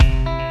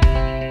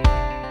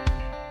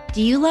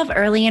Do you love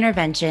early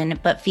intervention,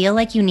 but feel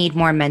like you need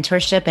more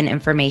mentorship and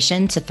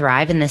information to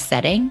thrive in this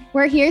setting?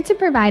 We're here to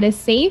provide a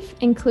safe,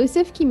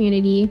 inclusive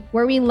community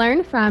where we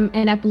learn from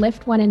and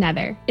uplift one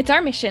another. It's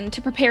our mission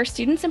to prepare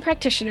students and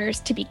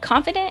practitioners to be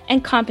confident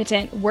and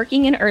competent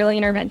working in early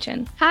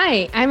intervention.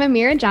 Hi, I'm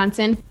Amira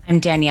Johnson. I'm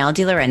Danielle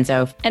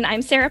DiLorenzo. And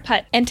I'm Sarah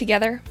Putt. And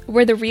together,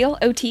 we're the real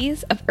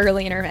OTs of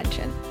early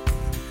intervention.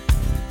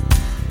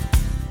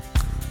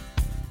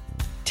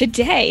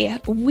 Today,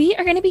 we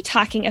are going to be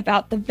talking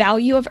about the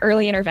value of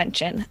early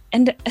intervention,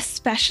 and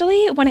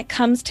especially when it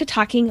comes to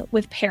talking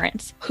with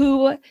parents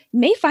who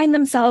may find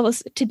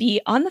themselves to be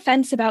on the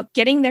fence about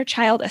getting their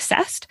child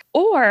assessed,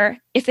 or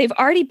if they've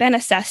already been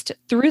assessed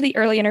through the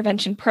early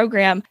intervention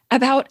program,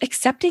 about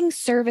accepting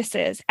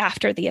services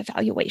after the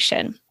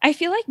evaluation. I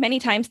feel like many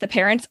times the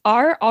parents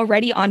are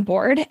already on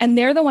board and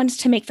they're the ones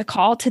to make the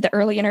call to the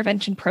early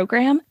intervention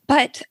program,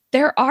 but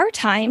there are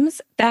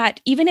times that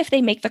even if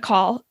they make the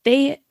call,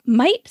 they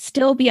might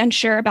still be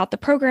unsure about the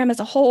program as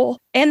a whole,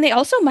 and they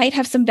also might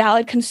have some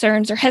valid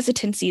concerns or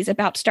hesitancies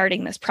about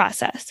starting this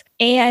process.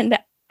 And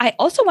I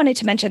also wanted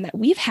to mention that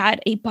we've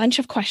had a bunch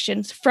of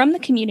questions from the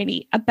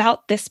community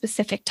about this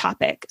specific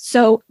topic.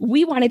 So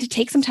we wanted to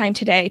take some time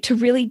today to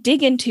really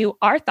dig into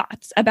our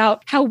thoughts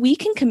about how we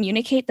can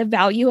communicate the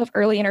value of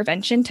early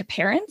intervention to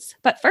parents.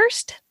 But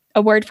first,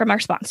 a word from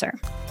our sponsor.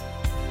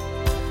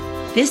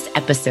 This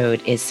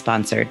episode is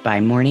sponsored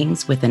by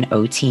Mornings with an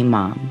OT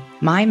Mom.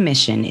 My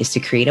mission is to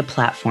create a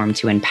platform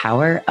to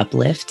empower,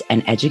 uplift,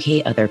 and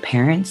educate other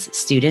parents,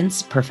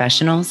 students,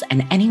 professionals,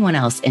 and anyone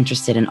else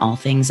interested in all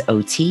things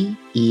OT,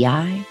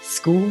 EI,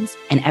 schools,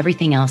 and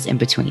everything else in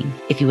between.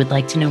 If you would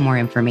like to know more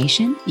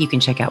information, you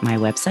can check out my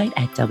website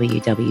at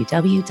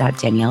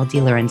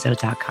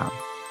www.danielledilorenzo.com.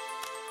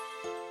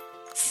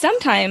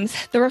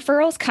 Sometimes the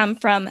referrals come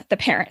from the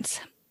parents.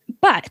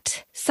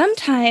 But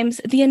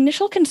sometimes the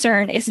initial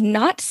concern is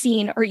not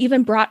seen or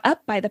even brought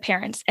up by the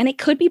parents, and it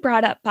could be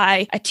brought up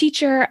by a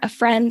teacher, a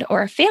friend,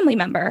 or a family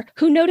member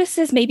who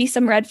notices maybe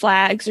some red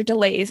flags or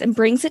delays and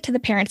brings it to the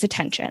parents'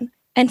 attention.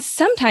 And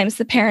sometimes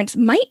the parents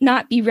might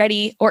not be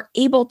ready or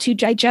able to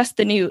digest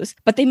the news,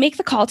 but they make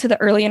the call to the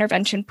early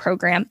intervention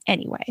program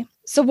anyway.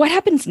 So what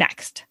happens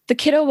next? The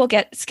kiddo will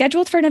get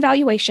scheduled for an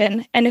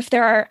evaluation, and if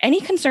there are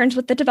any concerns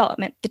with the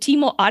development, the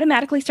team will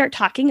automatically start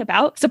talking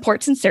about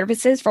supports and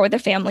services for the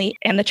family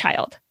and the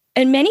child.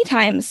 And many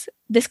times,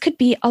 this could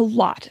be a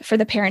lot for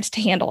the parents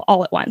to handle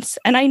all at once.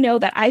 And I know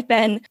that I've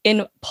been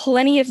in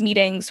plenty of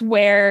meetings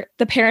where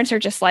the parents are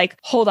just like,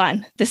 hold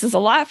on, this is a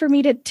lot for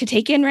me to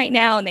take in right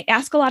now. And they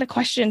ask a lot of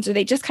questions, or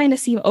they just kind of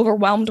seem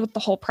overwhelmed with the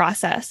whole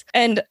process.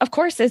 And of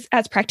course,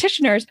 as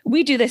practitioners,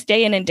 we do this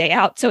day in and day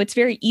out. So it's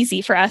very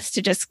easy for us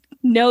to just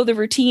know the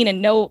routine and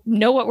know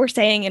what we're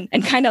saying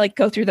and kind of like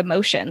go through the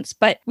motions.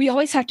 But we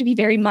always have to be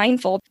very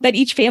mindful that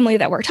each family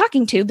that we're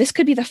talking to, this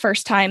could be the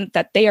first time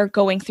that they are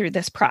going through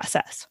this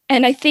process.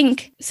 And I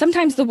think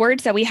sometimes the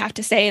words that we have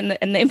to say and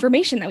the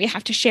information that we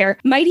have to share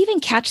might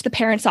even catch the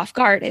parents off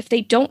guard if they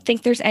don't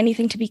think there's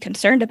anything to be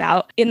concerned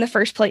about in the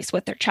first place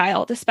with their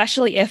child,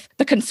 especially if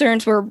the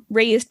concerns were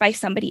raised by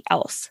somebody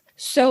else.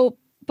 So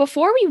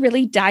before we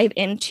really dive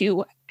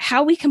into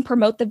how we can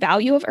promote the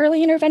value of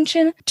early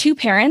intervention to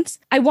parents,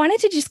 I wanted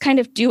to just kind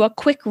of do a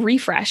quick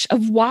refresh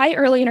of why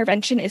early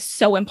intervention is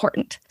so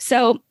important.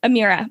 So,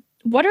 Amira,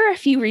 what are a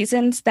few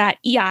reasons that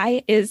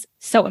EI is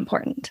so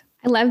important?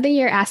 I love that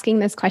you're asking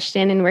this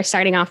question and we're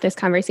starting off this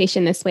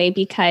conversation this way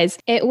because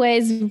it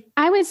was,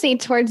 I would say,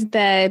 towards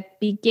the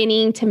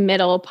beginning to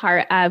middle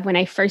part of when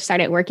I first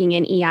started working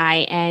in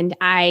EI, and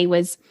I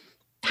was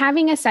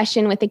having a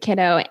session with the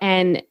kiddo,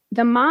 and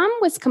the mom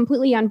was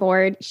completely on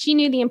board. She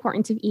knew the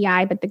importance of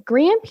EI, but the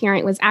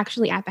grandparent was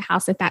actually at the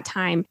house at that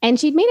time. And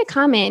she'd made a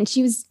comment, and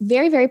she was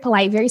very, very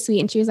polite, very sweet.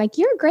 And she was like,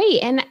 "You're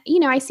great. And,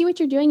 I see what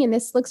you're doing, and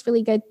this looks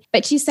really good."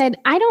 But she said,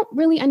 "I don't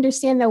really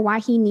understand, though, why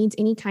he needs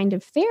any kind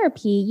of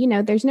therapy.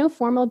 There's no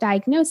formal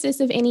diagnosis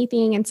of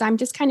anything. And so I'm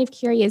just kind of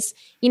curious,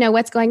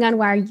 what's going on?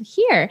 Why are you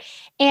here?"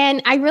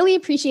 And I really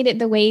appreciated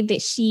the way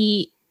that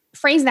she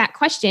phrase that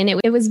question.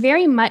 It was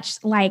very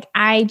much like,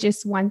 I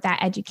just want that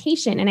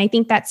education. And I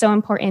think that's so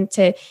important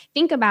to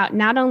think about,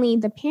 not only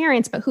the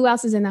parents, but who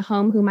else is in the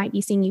home who might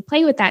be seeing you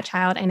play with that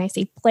child. And I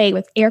say play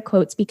with air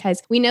quotes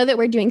because we know that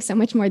we're doing so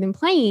much more than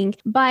playing,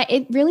 but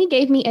it really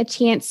gave me a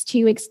chance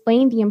to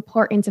explain the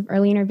importance of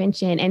early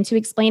intervention and to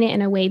explain it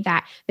in a way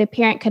that the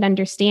parent could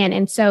understand.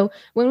 And so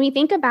when we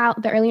think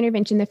about the early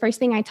intervention, the first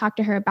thing I talked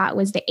to her about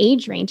was the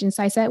age range. And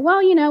so I said, well,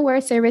 we're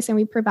a service and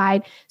we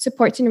provide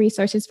supports and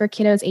resources for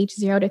kiddos age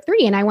 0 to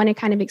 3. And I want to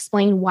kind of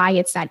explain why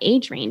it's that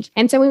age range.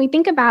 And so when we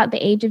think about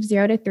the age of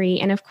 0 to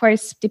 3, and of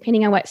course,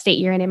 depending on what state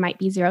you're in, it might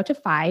be 0 to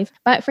 5,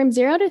 but from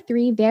 0 to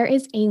 3, there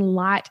is a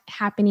lot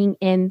happening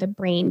in the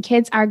brain.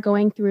 Kids are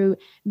going through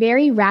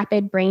very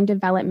rapid brain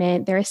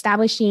development. They're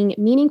establishing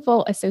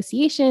meaningful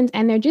associations,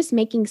 and they're just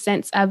making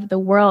sense of the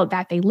world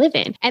that they live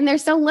in. And they're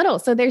so little.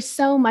 So there's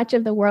so much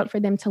of the world for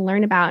them to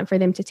learn about and for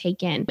them to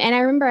take in. And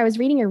I remember I was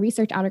reading a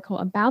research article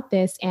about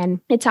this,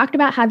 and it talked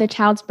about how the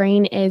child's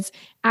brain is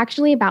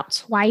actually about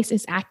twice twice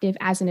as active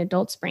as an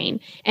adult's brain.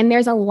 And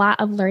there's a lot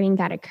of learning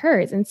that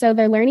occurs. And so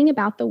they're learning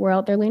about the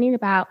world, they're learning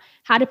about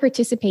how to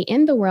participate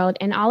in the world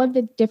and all of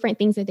the different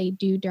things that they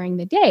do during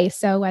the day.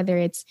 So whether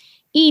it's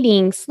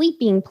eating,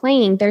 sleeping,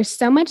 playing, there's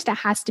so much that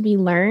has to be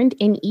learned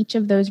in each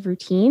of those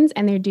routines,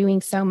 and they're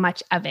doing so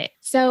much of it.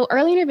 So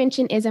early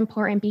intervention is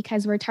important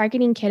because we're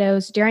targeting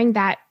kiddos during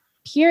that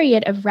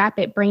period of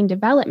rapid brain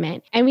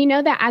development. And we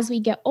know that as we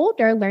get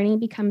older, learning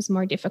becomes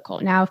more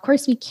difficult. Now, of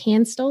course, we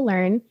can still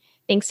learn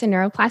thanks to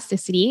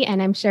neuroplasticity.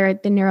 And I'm sure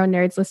the neuro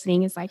nerds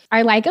listening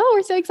are like, oh,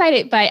 we're so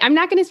excited. But I'm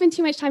not going to spend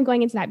too much time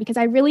going into that because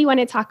I really want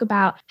to talk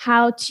about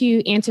how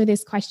to answer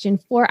this question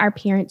for our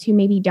parents who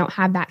maybe don't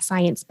have that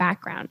science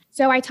background.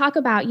 So I talk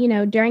about,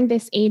 during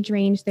this age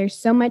range, there's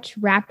so much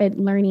rapid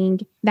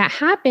learning that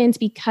happens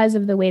because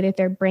of the way that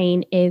their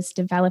brain is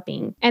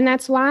developing. And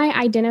that's why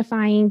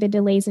identifying the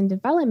delays in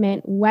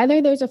development,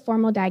 whether there's a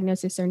formal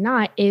diagnosis or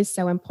not, is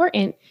so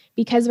important,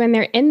 because when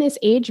they're in this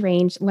age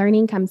range,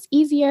 learning comes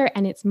easier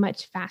and it's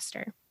much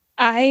faster.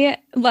 I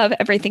love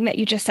everything that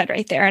you just said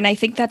right there. And I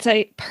think that's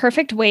a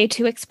perfect way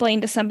to explain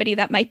to somebody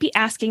that might be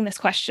asking this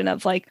question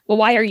of like, well,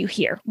 why are you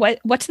here?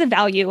 What's the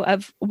value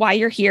of why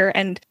you're here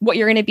and what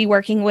you're going to be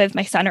working with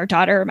my son or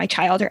daughter or my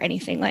child or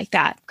anything like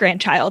that,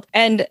 grandchild.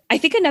 And I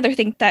think another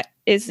thing that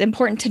is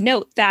important to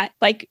note that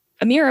like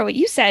Amira, what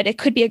you said, it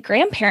could be a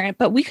grandparent,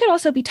 but we could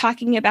also be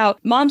talking about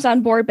mom's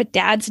on board, but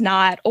dad's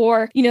not.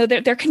 Or,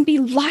 there can be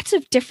lots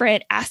of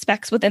different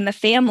aspects within the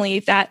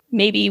family that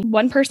maybe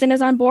one person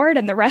is on board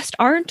and the rest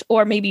aren't,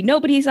 or maybe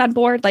nobody's on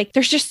board. Like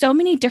there's just so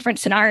many different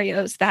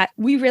scenarios that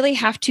we really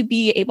have to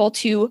be able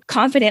to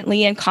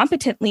confidently and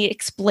competently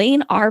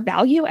explain our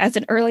value as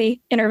an early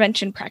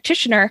intervention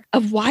practitioner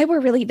of why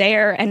we're really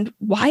there and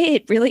why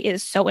it really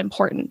is so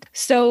important.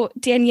 So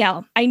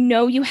Danielle, I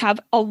know you have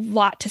a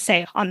lot to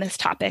say on this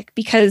topic,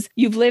 because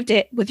you've lived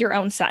it with your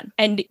own son.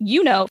 And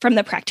from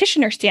the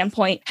practitioner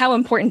standpoint, how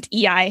important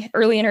EI,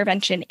 early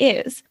intervention,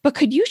 is. But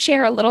could you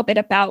share a little bit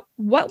about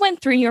what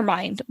went through your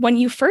mind when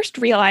you first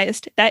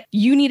realized that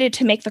you needed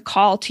to make the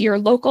call to your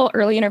local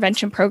early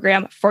intervention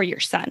program for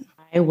your son?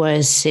 I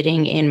was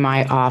sitting in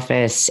my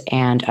office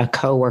and a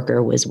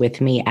coworker was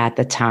with me at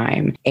the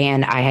time.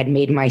 And I had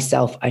made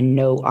myself a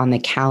note on the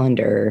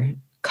calendar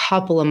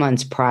couple of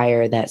months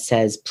prior that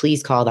says,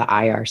 please call the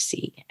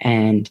IRC.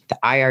 And the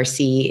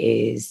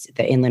IRC is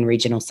the Inland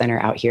Regional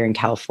Center out here in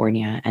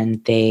California,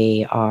 and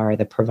they are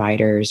the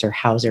providers or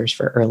housers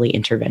for early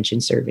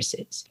intervention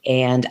services.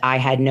 And I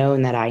had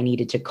known that I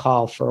needed to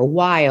call for a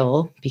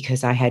while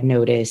because I had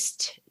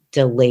noticed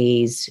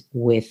delays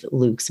with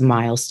Luke's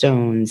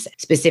milestones,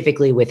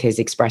 specifically with his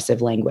expressive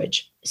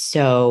language.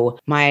 So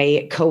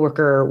my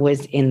coworker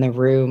was in the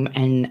room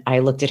and I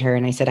looked at her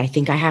and I said, I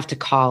think I have to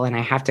call and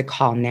I have to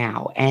call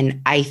now.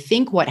 And I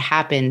think what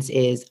happens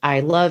is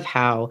I love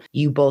how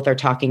you both are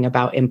talking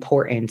about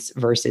importance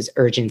versus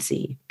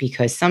urgency,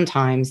 because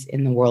sometimes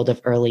in the world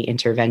of early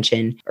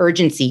intervention,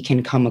 urgency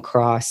can come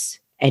across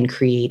and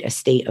create a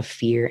state of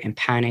fear and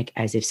panic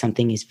as if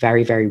something is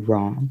very, very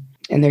wrong.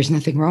 And there's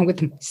nothing wrong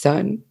with my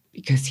son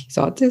because he's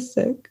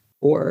autistic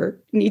or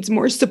needs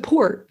more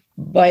support.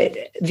 But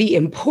the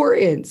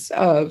importance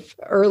of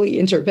early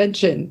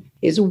intervention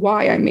is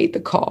why I made the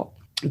call,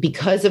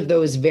 because of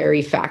those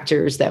very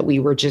factors that we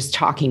were just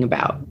talking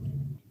about.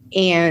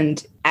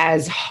 And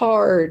as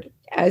hard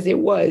as it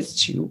was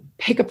to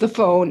pick up the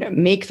phone,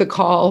 make the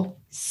call,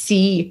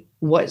 see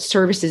what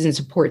services and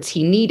supports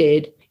he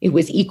needed, it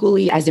was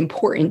equally as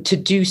important to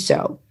do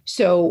so.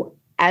 So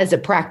as a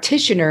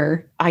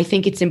practitioner, I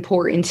think it's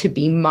important to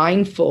be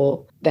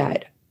mindful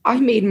that I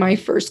made my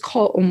first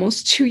call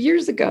almost 2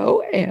 years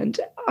ago, and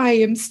I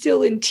am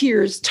still in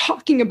tears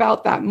talking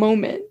about that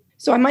moment.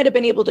 So I might have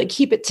been able to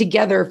keep it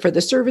together for the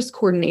service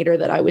coordinator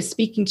that I was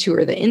speaking to,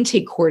 or the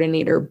intake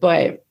coordinator,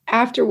 but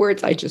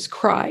afterwards I just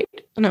cried.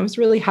 And I was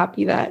really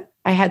happy that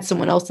I had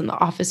someone else in the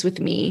office with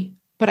me,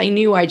 but I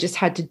knew I just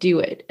had to do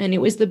it. And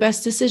it was the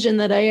best decision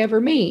that I ever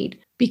made.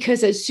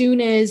 Because as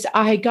soon as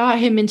I got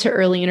him into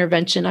early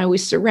intervention, I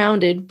was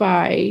surrounded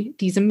by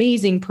these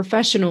amazing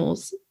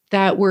professionals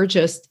that were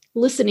just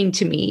listening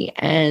to me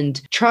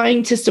and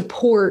trying to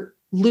support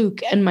Luke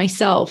and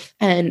myself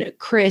and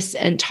Chris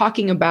and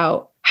talking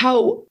about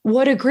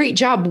what a great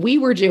job we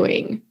were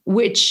doing,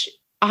 which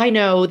I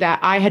know that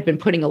I had been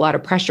putting a lot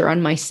of pressure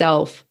on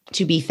myself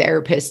to be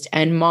therapist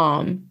and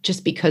mom,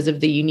 just because of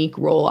the unique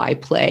role I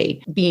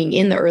play being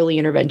in the early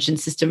intervention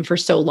system for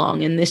so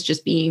long, and this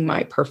just being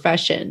my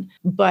profession.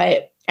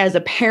 But as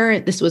a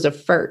parent, this was a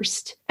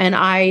first. And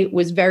I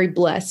was very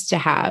blessed to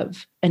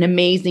have an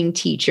amazing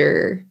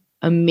teacher,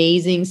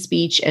 amazing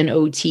speech and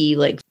OT,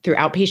 like through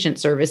outpatient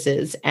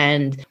services.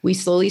 And we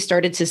slowly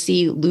started to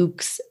see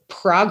Luke's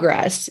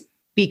progress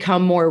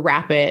become more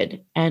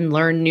rapid and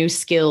learn new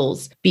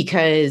skills,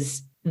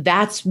 because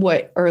that's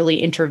what early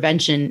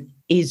intervention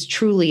is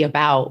truly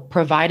about,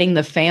 providing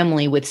the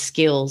family with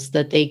skills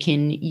that they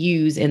can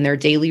use in their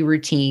daily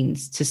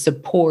routines to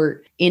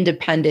support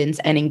independence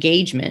and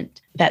engagement.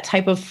 That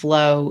type of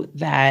flow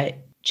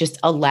that just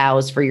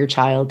allows for your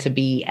child to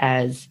be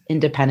as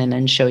independent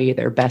and show you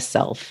their best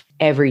self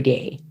every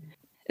day.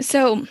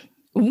 So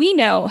we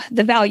know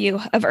the value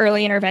of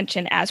early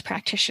intervention as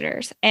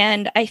practitioners.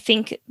 And I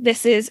think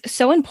this is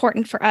so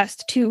important for us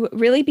to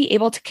really be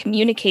able to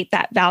communicate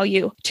that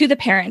value to the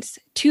parents,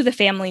 to the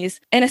families,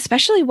 and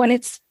especially when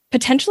it's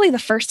potentially the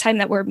first time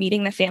that we're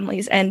meeting the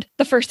families and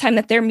the first time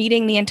that they're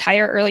meeting the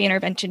entire early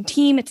intervention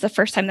team. It's the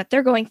first time that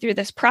they're going through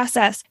this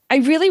process. I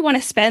really want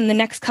to spend the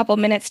next couple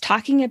minutes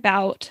talking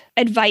about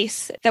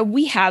advice that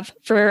we have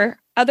for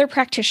other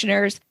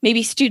practitioners,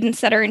 maybe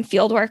students that are in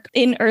fieldwork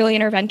in early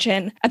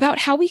intervention, about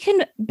how we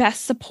can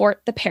best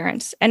support the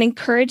parents and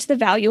encourage the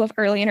value of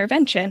early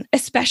intervention,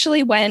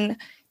 especially when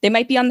they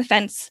might be on the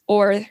fence,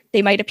 or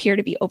they might appear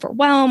to be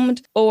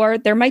overwhelmed, or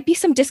there might be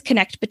some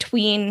disconnect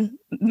between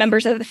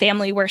members of the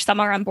family where some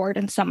are on board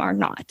and some are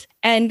not.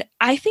 And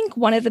I think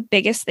one of the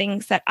biggest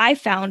things that I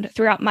found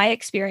throughout my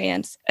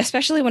experience,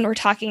 especially when we're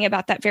talking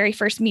about that very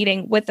first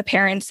meeting with the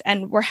parents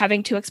and we're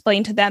having to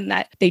explain to them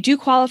that they do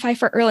qualify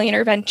for early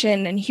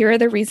intervention and here are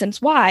the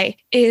reasons why,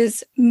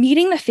 is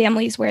meeting the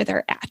families where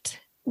they're at.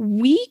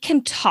 We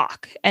can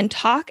talk and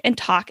talk and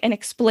talk and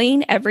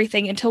explain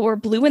everything until we're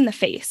blue in the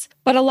face.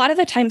 But a lot of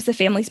the times the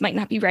families might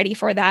not be ready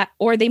for that,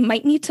 or they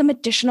might need some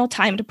additional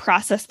time to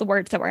process the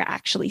words that we're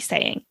actually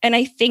saying. And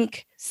I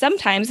think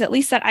sometimes, at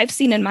least that I've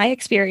seen in my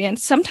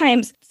experience,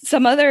 sometimes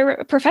some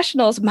other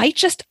professionals might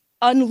just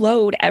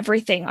unload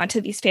everything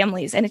onto these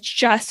families. And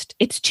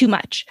it's too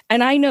much.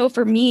 And I know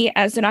for me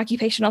as an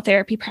occupational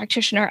therapy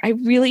practitioner, I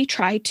really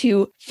try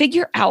to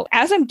figure out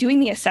as I'm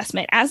doing the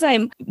assessment, as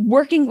I'm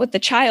working with the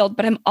child,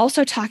 but I'm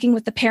also talking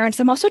with the parents,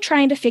 I'm also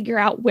trying to figure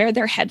out where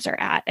their heads are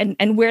at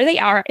and where they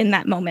are in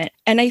that moment.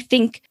 And I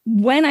think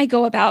when I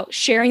go about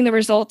sharing the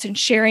results and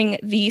sharing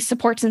the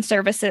supports and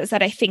services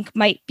that I think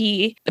might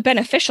be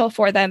beneficial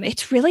for them,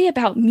 it's really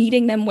about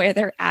meeting them where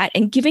they're at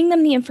and giving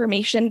them the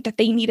information that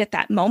they need at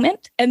that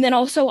moment. And then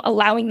also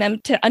allowing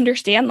them to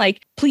understand,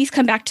 like, please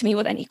come back to me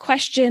with any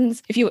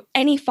questions. If you have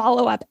any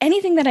follow-up,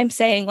 anything that I'm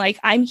saying, like,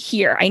 I'm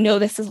here. I know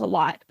this is a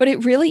lot, but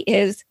it really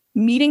is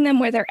meeting them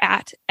where they're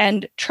at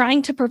and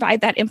trying to provide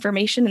that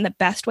information in the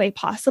best way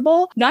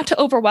possible, not to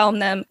overwhelm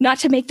them, not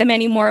to make them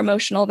any more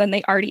emotional than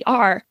they already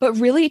are, but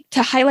really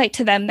to highlight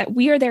to them that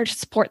we are there to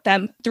support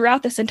them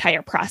throughout this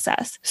entire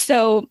process.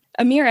 So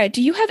Amira,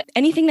 do you have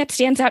anything that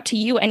stands out to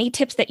you? Any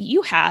tips that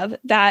you have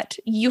that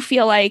you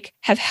feel like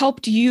have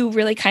helped you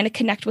really kind of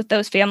connect with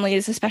those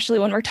families, especially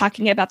when we're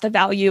talking about the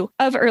value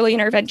of early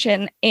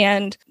intervention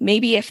and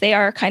maybe if they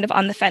are kind of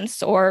on the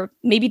fence or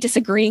maybe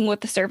disagreeing with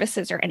the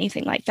services or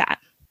anything like that?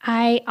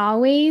 I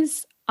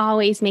always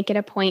make it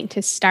a point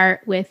to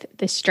start with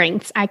the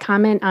strengths. I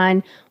comment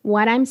on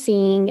what I'm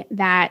seeing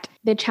that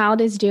the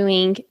child is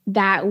doing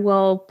that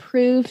will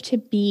prove to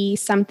be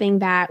something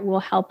that will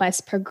help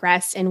us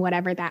progress in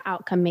whatever that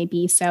outcome may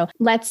be. So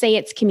let's say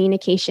it's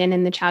communication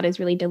and the child is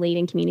really delayed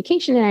in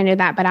communication. And I know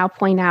that, but I'll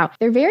point out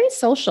they're very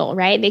social,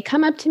 right? They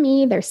come up to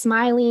me, they're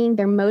smiling,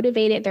 they're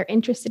motivated, they're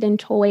interested in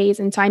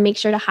toys. And so I make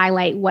sure to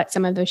highlight what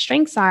some of those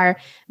strengths are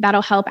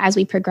that'll help as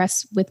we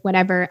progress with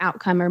whatever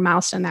outcome or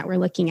milestone that we're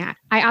looking at.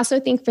 I also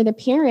think for the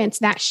parents,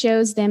 that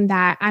shows them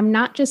that I'm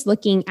not just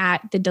looking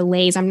at the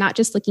delays. I'm not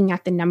just looking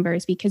at the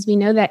numbers, because we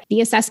know that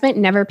the assessment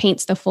never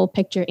paints the full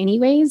picture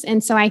anyways.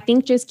 And so I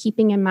think just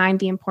keeping in mind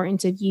the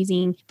importance of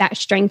using that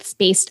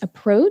strengths-based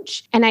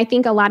approach. And I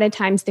think a lot of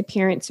times the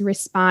parents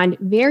respond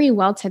very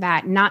well to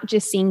that, not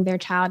just seeing their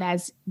child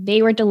as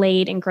they were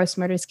delayed in gross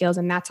motor skills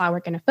and that's all we're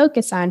going to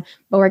focus on,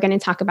 but we're going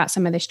to talk about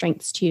some of the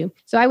strengths too.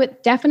 So I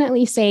would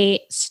definitely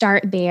say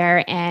start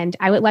there. And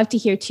I would love to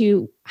hear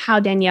too how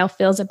Danielle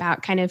feels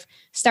about kind of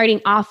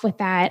starting off with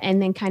that.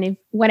 And then kind of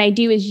what I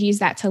do is use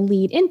that to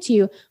lead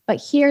into, but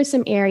here are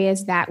some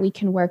areas that we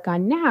can work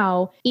on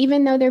now.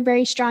 Even though they're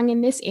very strong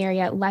in this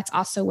area, let's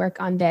also work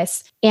on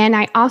this. And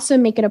I also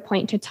make it a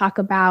point to talk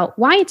about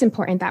why it's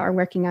important that we're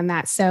working on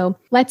that. So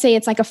let's say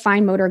it's like a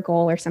fine motor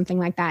goal or something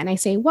like that. And I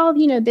say, well,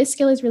 this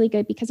skill is really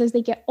good because as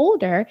they get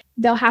older,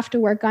 they'll have to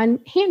work on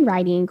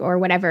handwriting or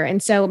whatever.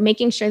 And so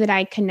making sure that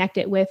I connect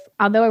it with,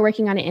 although we're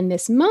working on it in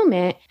this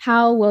moment,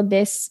 how will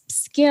this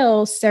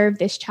skill serve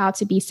this child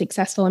to be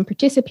successful and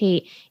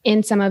participate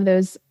in some of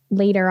those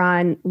later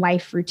on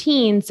life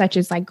routines, such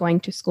as like going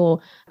to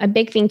school. A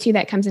big thing too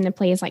that comes into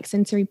play is like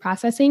sensory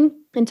processing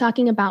and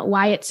talking about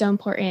why it's so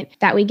important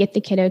that we get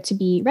the kiddo to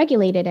be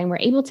regulated and we're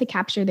able to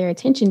capture their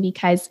attention,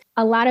 because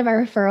a lot of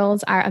our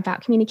referrals are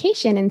about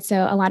communication. And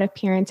so a lot of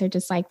parents are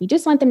just like, we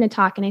just want them to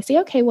talk. And I say,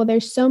 okay, well,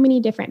 there's so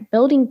many different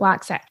building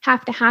blocks that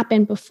have to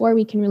happen before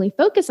we can really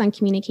focus on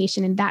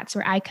communication. And that's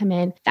where I come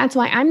in. That's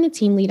why I'm the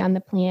team lead on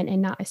the plan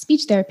and not a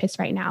speech therapist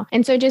right now.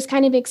 And so just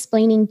kind of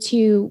explaining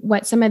to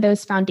what some of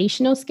those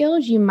foundational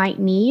skills you might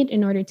need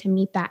in order to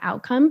meet that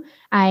outcome,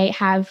 I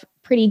have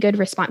pretty good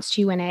response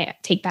to when I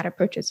take that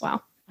approach as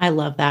well. I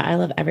love that. I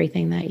love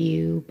everything that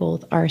you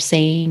both are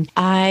saying.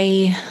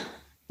 I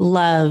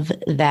love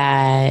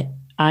that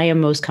I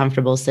am most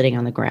comfortable sitting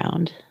on the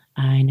ground.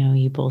 I know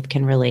you both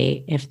can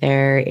relate. If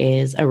there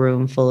is a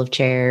room full of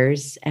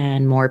chairs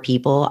and more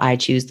people, I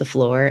choose the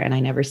floor, and I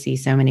never see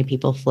so many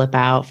people flip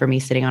out for me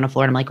sitting on a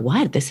floor. And I'm like,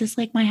 what? This is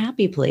like my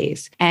happy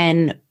place.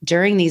 And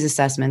during these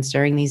assessments,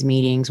 during these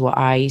meetings, what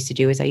I used to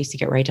do is I used to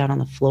get right down on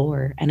the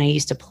floor and I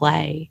used to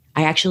play.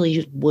 I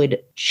actually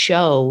would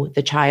show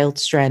the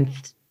child's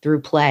strength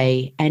through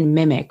play and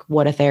mimic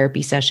what a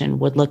therapy session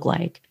would look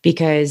like,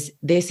 because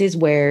this is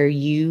where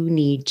you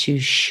need to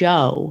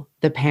show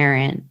the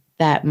parent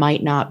that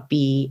might not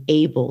be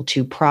able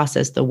to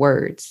process the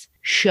words,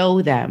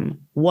 show them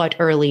what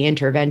early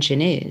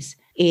intervention is.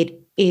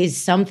 It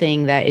is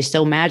something that is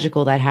so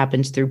magical that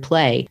happens through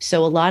play.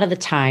 So a lot of the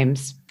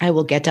times I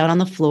will get down on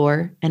the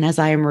floor, and as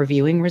I am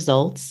reviewing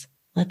results,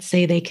 let's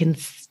say they can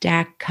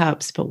stack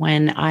cups, but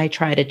when I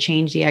try to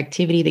change the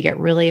activity, they get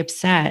really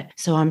upset.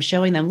 So I'm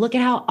showing them, look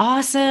at how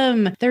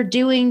awesome they're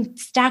doing,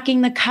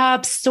 stacking the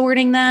cups,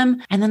 sorting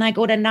them. And then I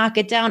go to knock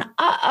it down.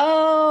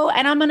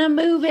 And I'm going to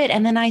move it.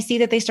 And then I see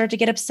that they start to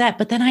get upset.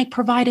 But then I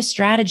provide a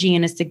strategy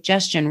and a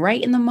suggestion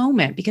right in the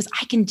moment, because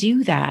I can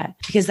do that,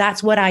 because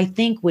that's what I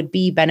think would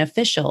be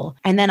beneficial.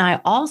 And then I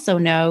also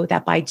know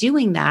that by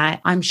doing that,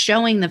 I'm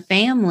showing the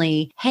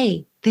family,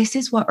 hey, this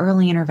is what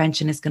early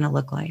intervention is going to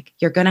look like.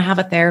 You're going to have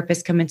a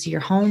therapist come into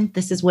your home.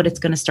 This is what it's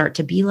going to start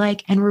to be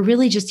like. And we're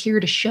really just here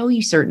to show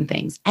you certain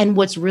things. And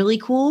what's really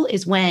cool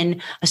is when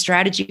a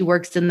strategy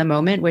works in the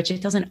moment, which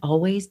it doesn't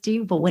always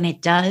do, but when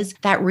it does,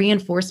 that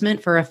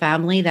reinforcement for a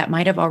family that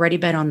might have already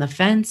been on the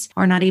fence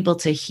or not able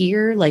to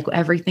hear like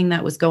everything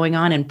that was going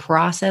on and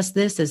process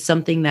this as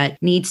something that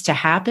needs to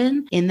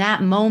happen. In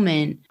that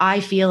moment,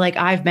 I feel like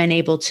I've been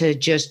able to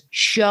just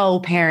show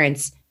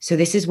parents, so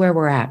this is where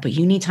we're at, but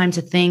you need time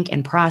to think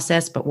and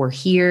process, but we're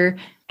here.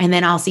 And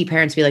then I'll see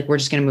parents be like, we're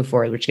just going to move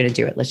forward. We're just going to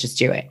do it. Let's just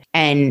do it.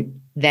 And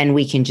then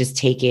we can just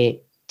take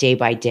it day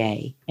by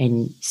day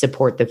and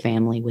support the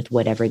family with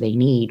whatever they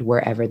need,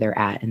 wherever they're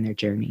at in their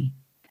journey.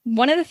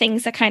 One of the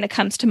things that kind of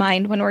comes to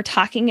mind when we're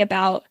talking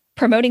about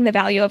promoting the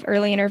value of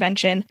early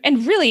intervention,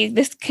 and really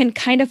this can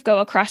kind of go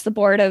across the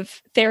board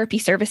of therapy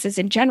services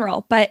in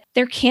general, but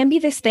there can be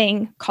this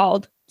thing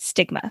called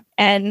stigma.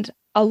 And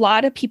a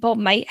lot of people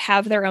might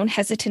have their own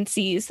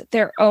hesitancies,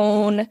 their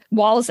own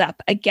walls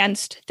up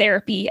against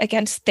therapy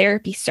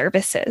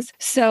services.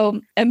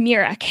 So,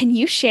 Amira, can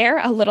you share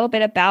a little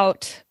bit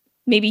about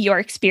maybe your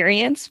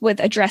experience with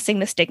addressing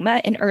the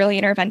stigma in early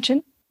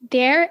intervention?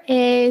 There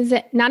is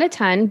not a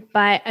ton,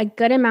 but a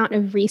good amount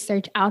of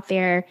research out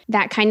there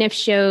that kind of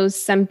shows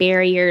some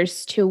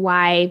barriers to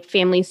why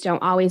families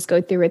don't always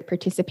go through with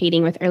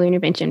participating with early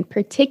intervention,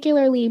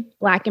 particularly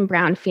Black and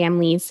Brown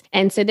families.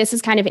 And so this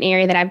is kind of an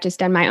area that I've just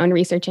done my own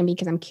research in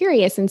because I'm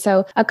curious. And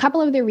so a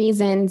couple of the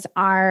reasons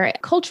are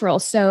cultural.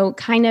 So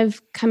kind of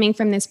coming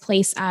from this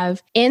place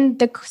of in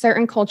the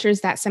certain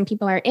cultures that some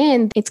people are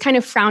in, it's kind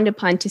of frowned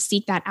upon to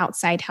seek that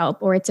outside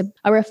help, or it's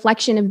a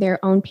reflection of their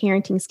own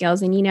parenting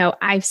skills. And,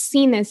 I've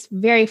seen this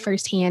very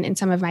firsthand in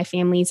some of my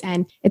families,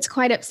 and it's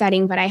quite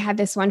upsetting. But I had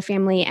this one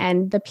family,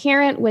 and the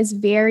parent was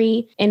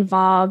very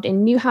involved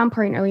and knew how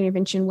important early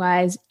intervention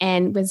was,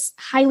 and was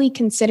highly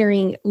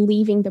considering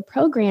leaving the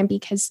program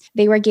because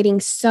they were getting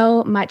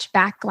so much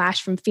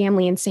backlash from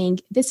family and saying,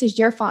 this is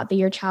your fault that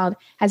your child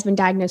has been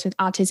diagnosed with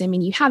autism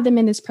and you have them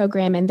in this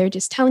program and they're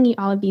just telling you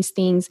all of these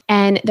things.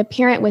 And the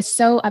parent was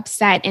so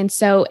upset. And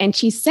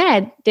she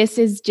said, this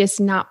is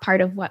just not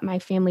part of what my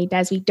family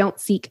does. We don't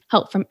seek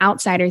help from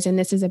outsiders. And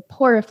this is a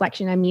poor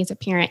reflection on me as a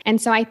parent.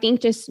 And so I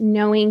think just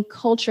knowing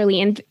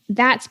culturally, and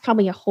that's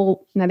probably a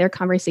whole another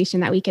conversation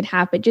that we could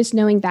have, but just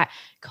knowing that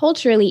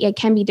culturally, it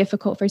can be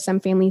difficult for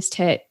some families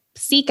to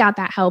seek out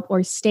that help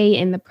or stay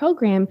in the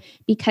program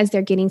because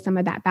they're getting some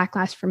of that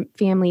backlash from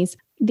families.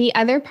 The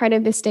other part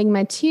of the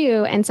stigma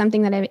too, and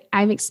something that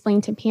I've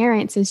explained to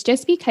parents, is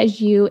just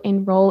because you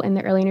enroll in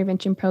the early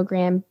intervention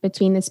program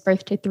between this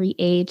birth to 3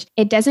 age,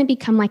 it doesn't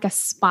become like a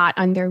spot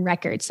on their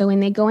record. So when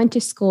they go into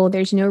school,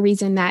 there's no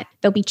reason that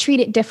they'll be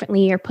treated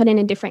differently or put in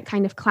a different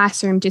kind of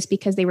classroom just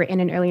because they were in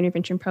an early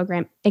intervention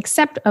program,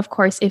 except of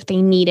course, if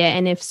they need it.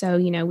 And if so,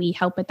 we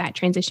help with that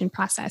transition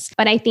process.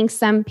 But I think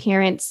some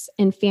parents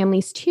and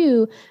families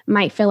too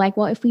might feel like,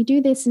 well, if we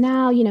do this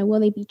now, will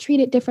they be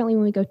treated differently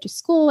when we go to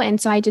school? And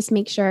so I just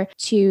make sure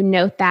to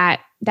note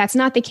that that's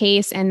not the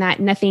case and that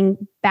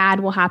nothing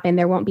bad will happen.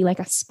 There won't be like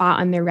a spot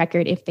on their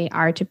record if they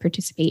are to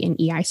participate in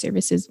EI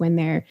services when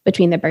they're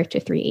between the birth to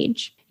 3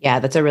 age. Yeah,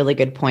 that's a really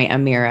good point,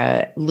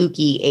 Amira.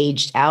 Lukey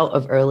aged out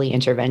of early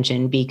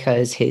intervention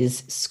because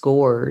his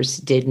scores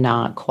did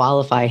not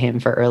qualify him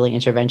for early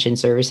intervention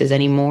services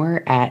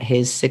anymore at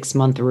his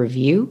 6-month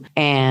review.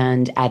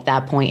 And at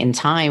that point in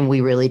time, we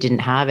really didn't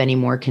have any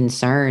more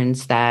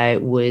concerns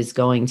that was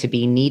going to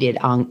be needed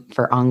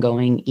for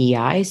ongoing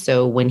EI.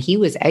 So when he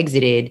was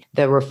exited,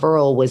 the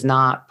referral was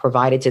not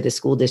provided to the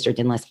school district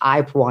unless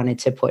I wanted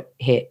to put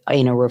it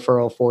in a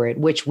referral for it,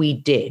 which we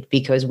did,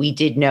 because we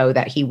did know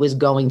that he was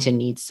going to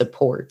need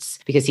supports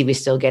because he was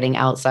still getting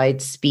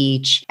outside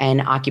speech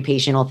and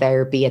occupational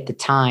therapy at the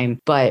time.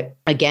 But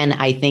again,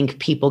 I think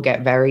people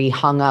get very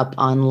hung up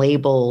on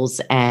labels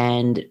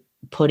and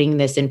putting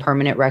this in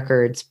permanent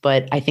records.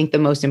 But I think the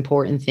most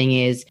important thing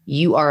is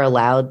you are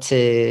allowed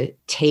to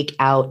take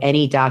out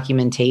any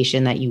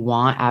documentation that you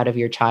want out of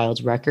your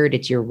child's record.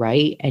 It's your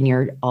right. And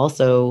you're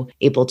also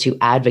able to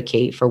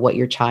advocate for what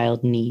your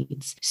child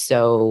needs.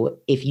 So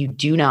if you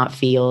do not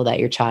feel that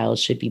your child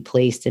should be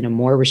placed in a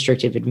more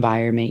restrictive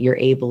environment, you're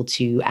able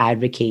to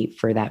advocate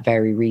for that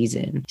very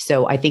reason.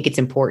 So I think it's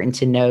important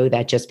to know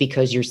that just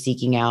because you're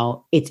seeking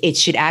out, it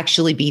should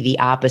actually be the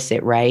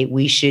opposite, right?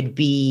 We should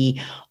be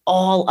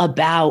all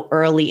about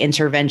early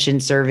intervention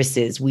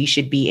services. We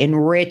should be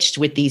enriched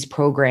with these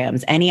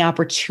programs, any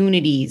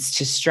opportunities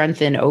to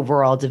strengthen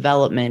overall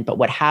development. But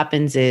what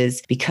happens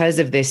is because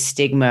of this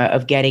stigma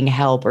of getting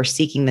help or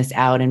seeking this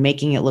out and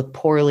making it look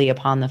poorly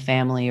upon the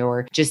family,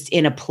 or just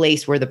in a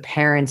place where the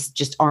parents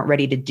just aren't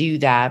ready to do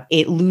that,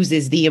 it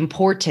loses the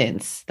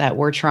importance that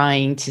we're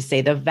trying to say,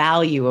 the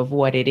value of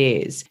what it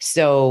is.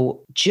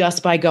 So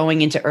just by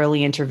going into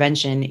early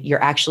intervention,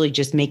 you're actually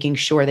just making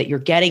sure that you're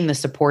getting the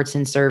supports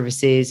and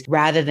services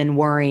rather than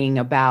worrying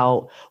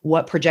about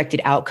what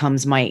projected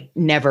outcomes might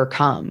never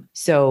come.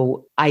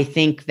 So I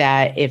think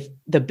that if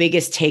the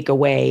biggest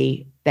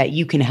takeaway that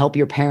you can help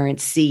your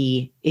parents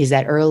see is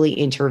that early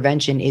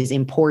intervention is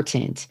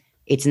important.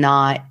 It's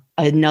not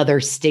another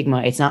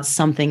stigma. It's not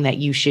something that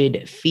you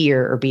should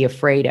fear or be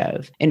afraid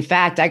of. In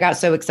fact, I got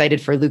so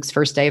excited for Luke's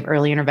first day of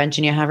early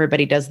intervention. You know how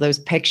everybody does those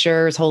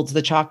pictures, holds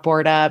the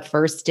chalkboard up,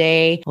 first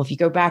day. Well, if you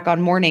go back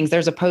on mornings,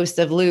 there's a post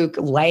of Luke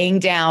laying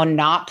down,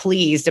 not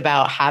pleased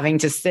about having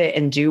to sit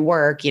and do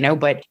work,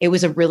 but it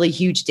was a really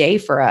huge day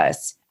for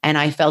us. And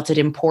I felt it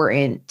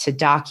important to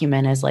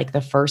document as like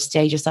the first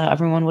day, just so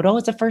everyone would,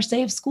 it's the first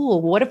day of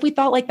school. What if we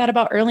thought like that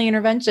about early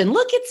intervention?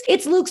 Look,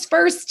 it's Luke's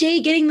first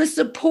day getting the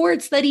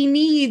supports that he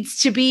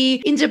needs to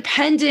be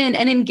independent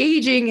and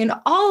engaging in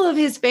all of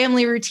his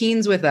family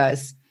routines with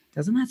us.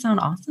 Doesn't that sound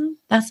awesome?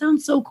 That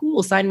sounds so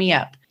cool. Sign me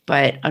up.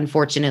 But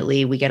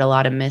unfortunately, we get a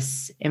lot of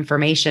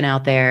misinformation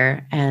out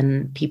there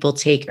and people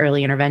take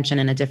early intervention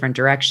in a different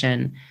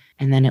direction,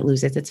 and then it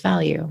loses its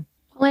value.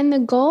 Well, and the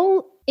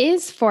goal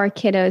is for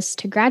kiddos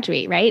to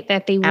graduate, right?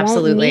 That they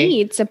Absolutely won't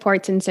need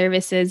supports and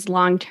services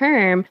long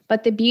term.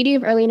 But the beauty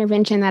of early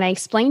intervention that I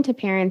explain to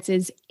parents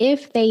is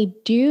if they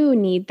do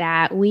need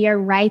that, we are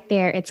right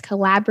there. It's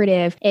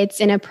collaborative.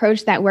 It's an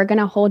approach that we're going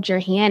to hold your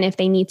hand if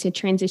they need to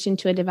transition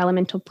to a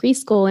developmental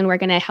preschool, and we're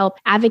going to help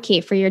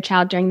advocate for your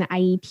child during the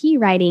IEP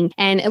writing.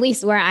 And at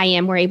least where I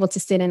am, we're able to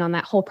sit in on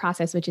that whole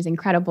process, which is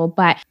incredible.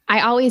 But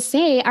I always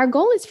say our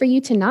goal is for you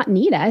to not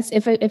need us.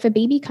 If a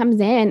baby comes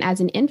in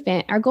as an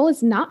infant, our goal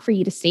is not for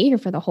you to stay here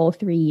for the whole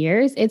 3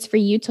 years. It's for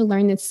you to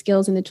learn the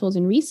skills and the tools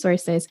and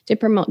resources to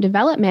promote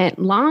development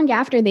long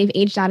after they've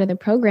aged out of the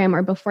program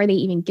or before they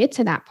even get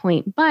to that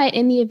point. But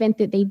in the event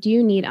that they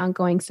do need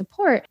ongoing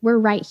support, we're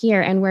right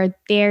here and we're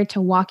there to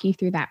walk you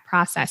through that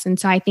process. And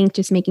so I think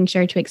just making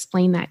sure to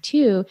explain that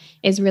too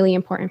is really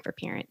important for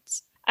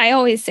parents. I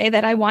always say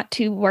that I want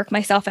to work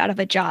myself out of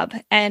a job.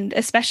 And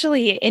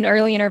especially in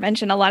early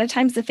intervention, a lot of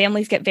times the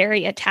families get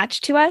very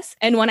attached to us.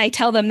 And when I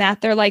tell them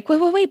that, they're like,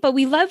 wait, but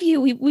we love you.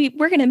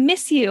 We're going to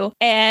miss you.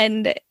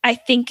 And I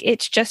think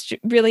it's just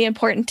really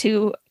important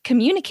to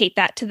communicate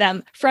that to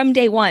them from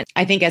day one.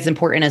 I think as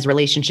important as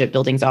relationship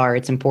buildings are,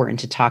 it's important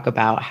to talk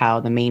about how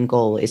the main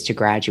goal is to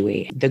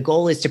graduate. The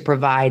goal is to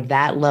provide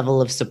that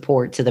level of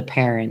support to the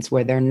parents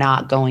where they're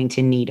not going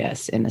to need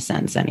us in a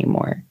sense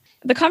anymore.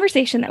 The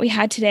conversation that we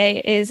had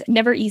today is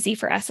never easy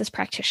for us as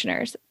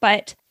practitioners,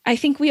 but I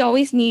think we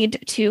always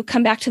need to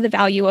come back to the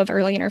value of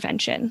early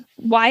intervention,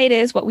 why it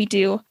is what we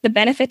do, the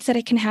benefits that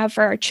it can have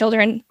for our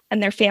children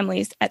and their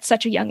families at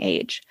such a young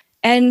age,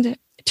 and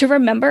to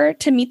remember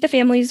to meet the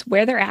families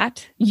where they're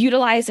at,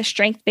 utilize a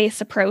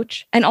strength-based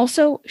approach, and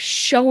also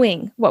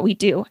showing what we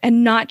do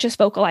and not just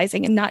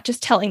vocalizing and not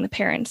just telling the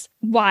parents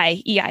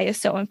why EI is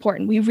so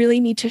important. We really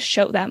need to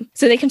show them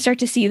so they can start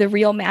to see the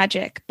real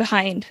magic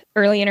behind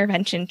early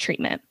intervention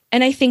treatment.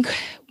 And I think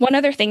one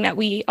other thing that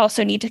we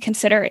also need to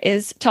consider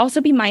is to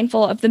also be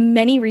mindful of the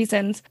many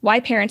reasons why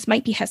parents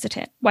might be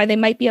hesitant, why they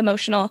might be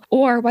emotional,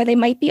 or why they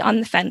might be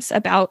on the fence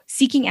about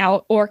seeking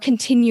out or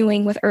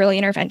continuing with early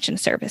intervention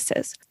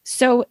services.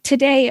 So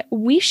today,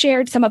 we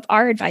shared some of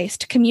our advice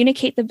to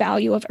communicate the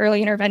value of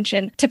early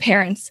intervention to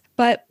parents,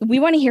 but we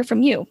want to hear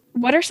from you.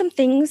 What are some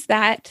things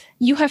that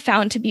you have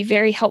found to be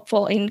very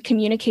helpful in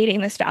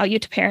communicating this value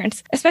to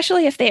parents,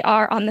 especially if they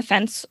are on the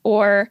fence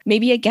or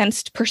maybe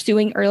against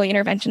pursuing early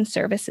intervention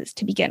services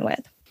to begin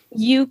with?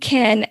 You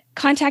can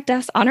contact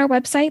us on our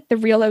website,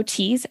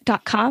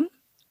 therealots.com,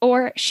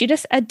 or shoot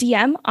us a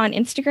DM on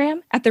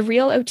Instagram at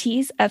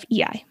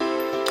therealots_of-EI.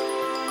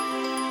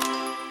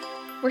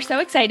 We're so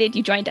excited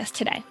you joined us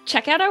today.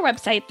 Check out our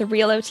website,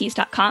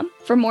 therealots.com,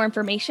 for more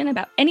information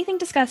about anything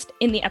discussed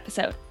in the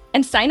episode.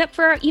 And sign up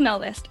for our email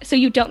list so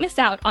you don't miss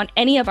out on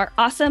any of our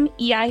awesome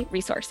EI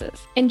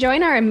resources. And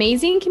join our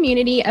amazing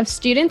community of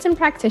students and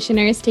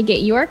practitioners to get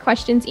your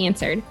questions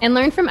answered and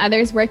learn from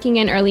others working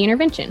in early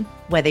intervention.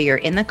 Whether you're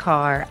in the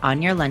car,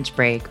 on your lunch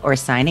break, or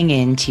signing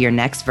in to your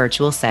next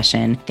virtual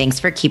session, thanks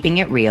for keeping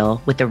it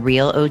real with the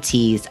real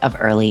OTs of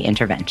early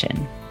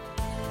intervention.